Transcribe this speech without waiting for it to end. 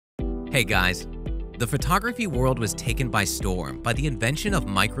Hey guys, the photography world was taken by storm by the invention of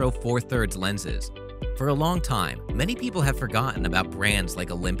micro four-thirds lenses. For a long time, many people have forgotten about brands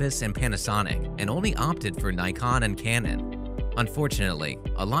like Olympus and Panasonic and only opted for Nikon and Canon. Unfortunately,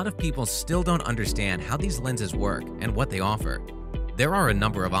 a lot of people still don't understand how these lenses work and what they offer. There are a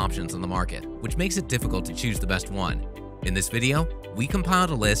number of options on the market, which makes it difficult to choose the best one. In this video, we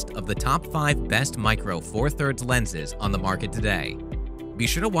compiled a list of the top 5 best micro four-thirds lenses on the market today. Be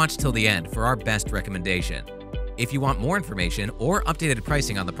sure to watch till the end for our best recommendation. If you want more information or updated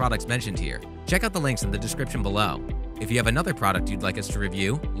pricing on the products mentioned here, check out the links in the description below. If you have another product you'd like us to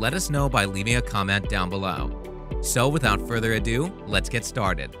review, let us know by leaving a comment down below. So without further ado, let's get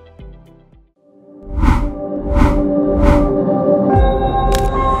started.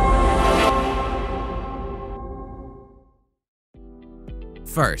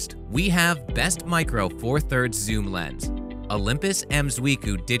 First, we have Best Micro Four-Thirds Zoom Lens. Olympus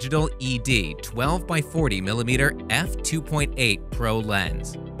Mzwiku Digital ED 12x40mm f2.8 Pro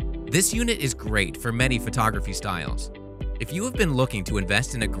Lens. This unit is great for many photography styles. If you have been looking to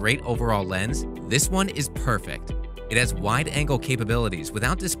invest in a great overall lens, this one is perfect. It has wide-angle capabilities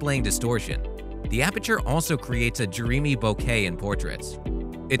without displaying distortion. The aperture also creates a dreamy bokeh in portraits.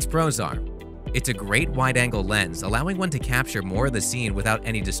 Its pros are: it's a great wide-angle lens, allowing one to capture more of the scene without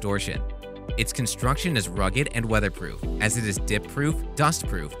any distortion. Its construction is rugged and weatherproof, as it is dip-proof,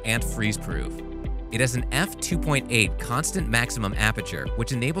 dust-proof, and freeze-proof. It has an f2.8 constant maximum aperture,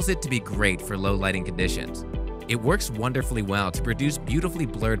 which enables it to be great for low lighting conditions. It works wonderfully well to produce beautifully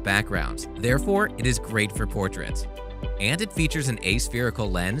blurred backgrounds, therefore it is great for portraits. And it features an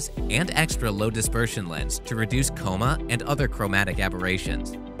aspherical lens and extra low dispersion lens to reduce chroma and other chromatic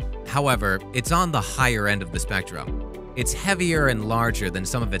aberrations. However, it's on the higher end of the spectrum. It's heavier and larger than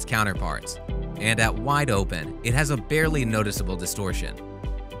some of its counterparts, and at wide open, it has a barely noticeable distortion.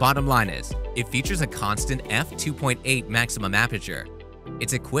 Bottom line is, it features a constant f2.8 maximum aperture.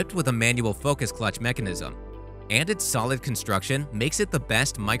 It's equipped with a manual focus clutch mechanism, and its solid construction makes it the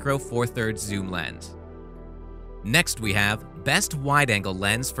best micro four-thirds zoom lens. Next, we have Best Wide-Angle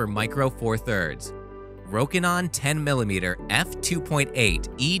Lens for Micro Four-Thirds. Rokinon 10mm f2.8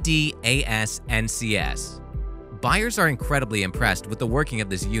 ED/AS NCS. Buyers are incredibly impressed with the working of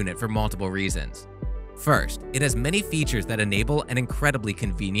this unit for multiple reasons. First, it has many features that enable an incredibly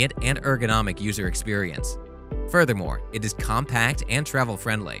convenient and ergonomic user experience. Furthermore, it is compact and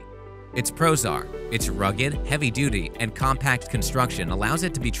travel-friendly. Its pros are: its rugged, heavy-duty, and compact construction allows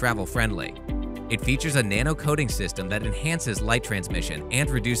it to be travel-friendly. It features a nano coating system that enhances light transmission and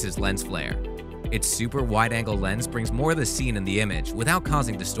reduces lens flare. Its super wide-angle lens brings more of the scene in the image without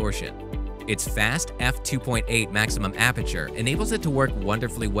causing distortion. Its fast f2.8 maximum aperture enables it to work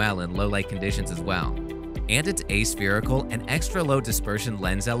wonderfully well in low-light conditions as well. And its aspherical and extra low dispersion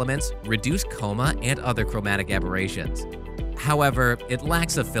lens elements reduce chroma and other chromatic aberrations. However, it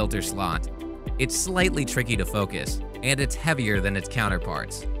lacks a filter slot. It's slightly tricky to focus, and it's heavier than its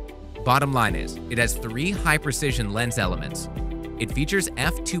counterparts. Bottom line is, it has 3 high-precision lens elements. It features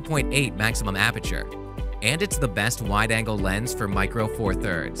f2.8 maximum aperture, and it's the best wide-angle lens for micro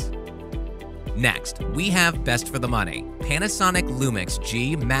four-thirds. Next, we have Best for the Money, Panasonic Lumix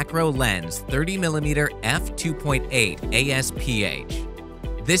G Macro Lens 30mm f2.8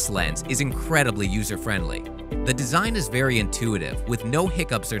 ASPH. This lens is incredibly user-friendly. The design is very intuitive, with no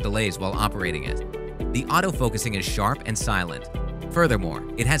hiccups or delays while operating it. The autofocusing is sharp and silent. Furthermore,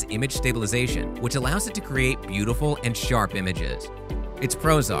 it has image stabilization, which allows it to create beautiful and sharp images. Its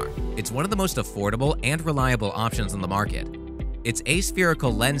pros are: it's one of the most affordable and reliable options on the market. Its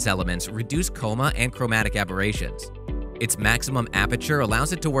aspherical lens elements reduce chroma and chromatic aberrations. Its maximum aperture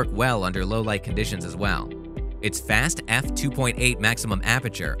allows it to work well under low light conditions as well. Its fast f2.8 maximum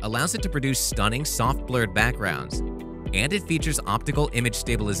aperture allows it to produce stunning soft blurred backgrounds. And it features optical image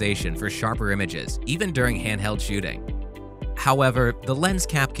stabilization for sharper images, even during handheld shooting. However, the lens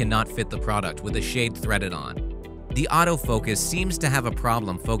cap cannot fit the product with a shade threaded on. The autofocus seems to have a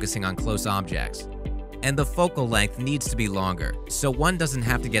problem focusing on close objects. And the focal length needs to be longer, so one doesn't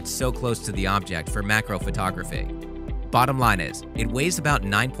have to get so close to the object for macro photography. Bottom line is, it weighs about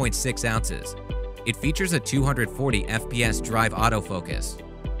 9.6 ounces. It features a 240 fps drive autofocus,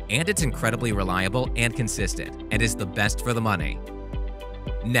 and it's incredibly reliable and consistent, and is the best for the money.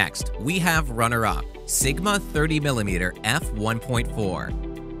 Next, we have runner-up, Sigma 30mm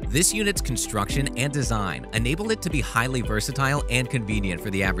f1.4. This unit's construction and design enable it to be highly versatile and convenient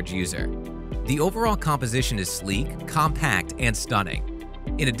for the average user. The overall composition is sleek, compact, and stunning.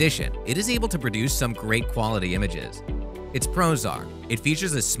 In addition, it is able to produce some great quality images. Its pros are: it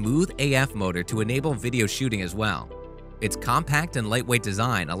features a smooth AF motor to enable video shooting as well. Its compact and lightweight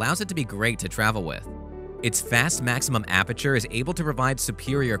design allows it to be great to travel with. Its fast maximum aperture is able to provide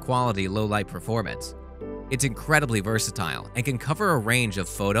superior quality low-light performance. It's incredibly versatile and can cover a range of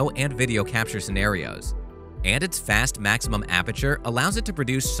photo and video capture scenarios. And its fast maximum aperture allows it to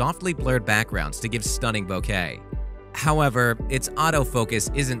produce softly blurred backgrounds to give stunning bokeh. However, its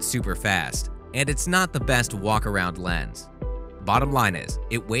autofocus isn't super fast, and it's not the best walk-around lens. Bottom line is,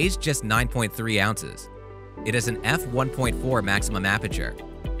 it weighs just 9.3 ounces. It has an f1.4 maximum aperture,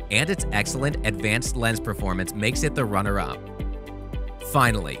 and its excellent advanced lens performance makes it the runner-up.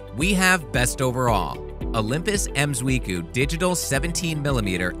 Finally, we have Best Overall, Olympus Mzwiku Digital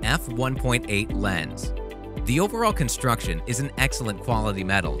 17mm f1.8 lens. The overall construction is an excellent quality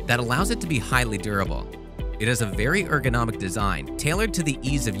metal that allows it to be highly durable. It has a very ergonomic design tailored to the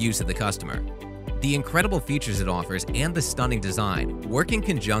ease of use of the customer. The incredible features it offers and the stunning design work in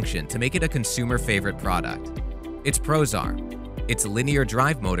conjunction to make it a consumer favorite product. Its pros are: its linear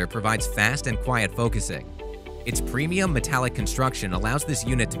drive motor provides fast and quiet focusing. Its premium metallic construction allows this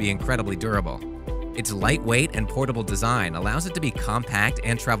unit to be incredibly durable. Its lightweight and portable design allows it to be compact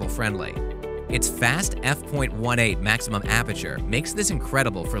and travel-friendly. Its fast f.18 maximum aperture makes this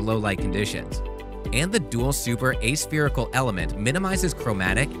incredible for low-light conditions. And the dual super aspherical element minimizes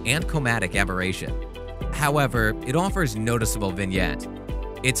chromatic and chromatic aberration. However, it offers noticeable vignette.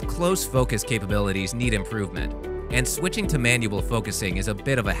 Its close focus capabilities need improvement, and switching to manual focusing is a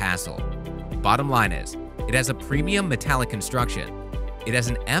bit of a hassle. Bottom line is, it has a premium metallic construction. It has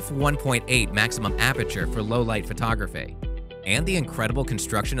an f1.8 maximum aperture for low-light photography, and the incredible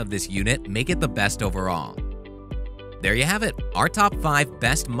construction of this unit make it the best overall. There you have it, our top 5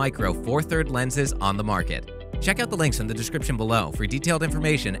 best micro Four Thirds lenses on the market. Check out the links in the description below for detailed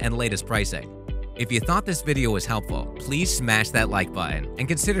information and latest pricing. If you thought this video was helpful, please smash that like button and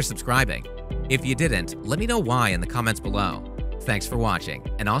consider subscribing. If you didn't, let me know why in the comments below. Thanks for watching,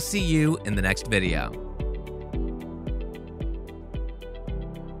 and I'll see you in the next video.